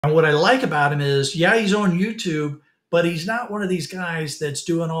And what I like about him is, yeah, he's on YouTube, but he's not one of these guys that's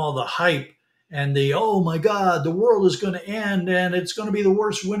doing all the hype and the, oh my God, the world is going to end and it's going to be the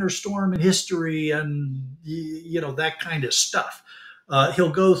worst winter storm in history and that kind of stuff.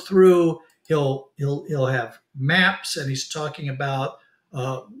 He'll go through, he'll have maps and he's talking about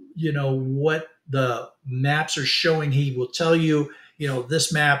uh, what the maps are showing. He will tell you,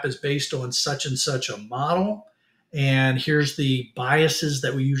 this map is based on such and such a model, and here's the biases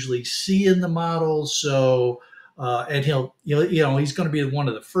that we usually see in the model. So, and he's going to be one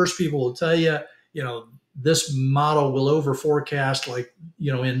of the first people who will tell you, this model will over forecast like,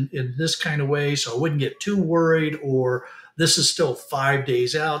 in this kind of way. So I wouldn't get too worried, or this is still 5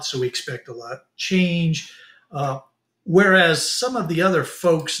 days out. So we expect a lot change. Whereas some of the other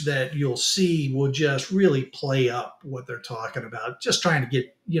folks that you'll see will just really play up what they're talking about, just trying to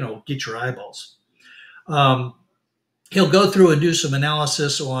get your eyeballs. Um, he'll go through and do some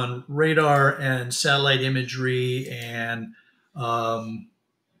analysis on radar and satellite imagery and um,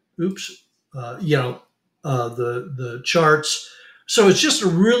 oops, the charts. So it's just a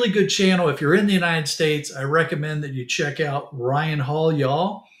really good channel. If you're in the United States, I recommend that you check out Ryan Hall,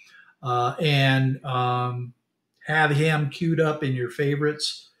 y'all, and have him queued up in your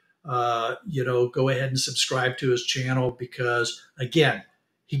favorites. Go ahead and subscribe to his channel because, again,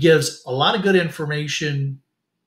 he gives a lot of good information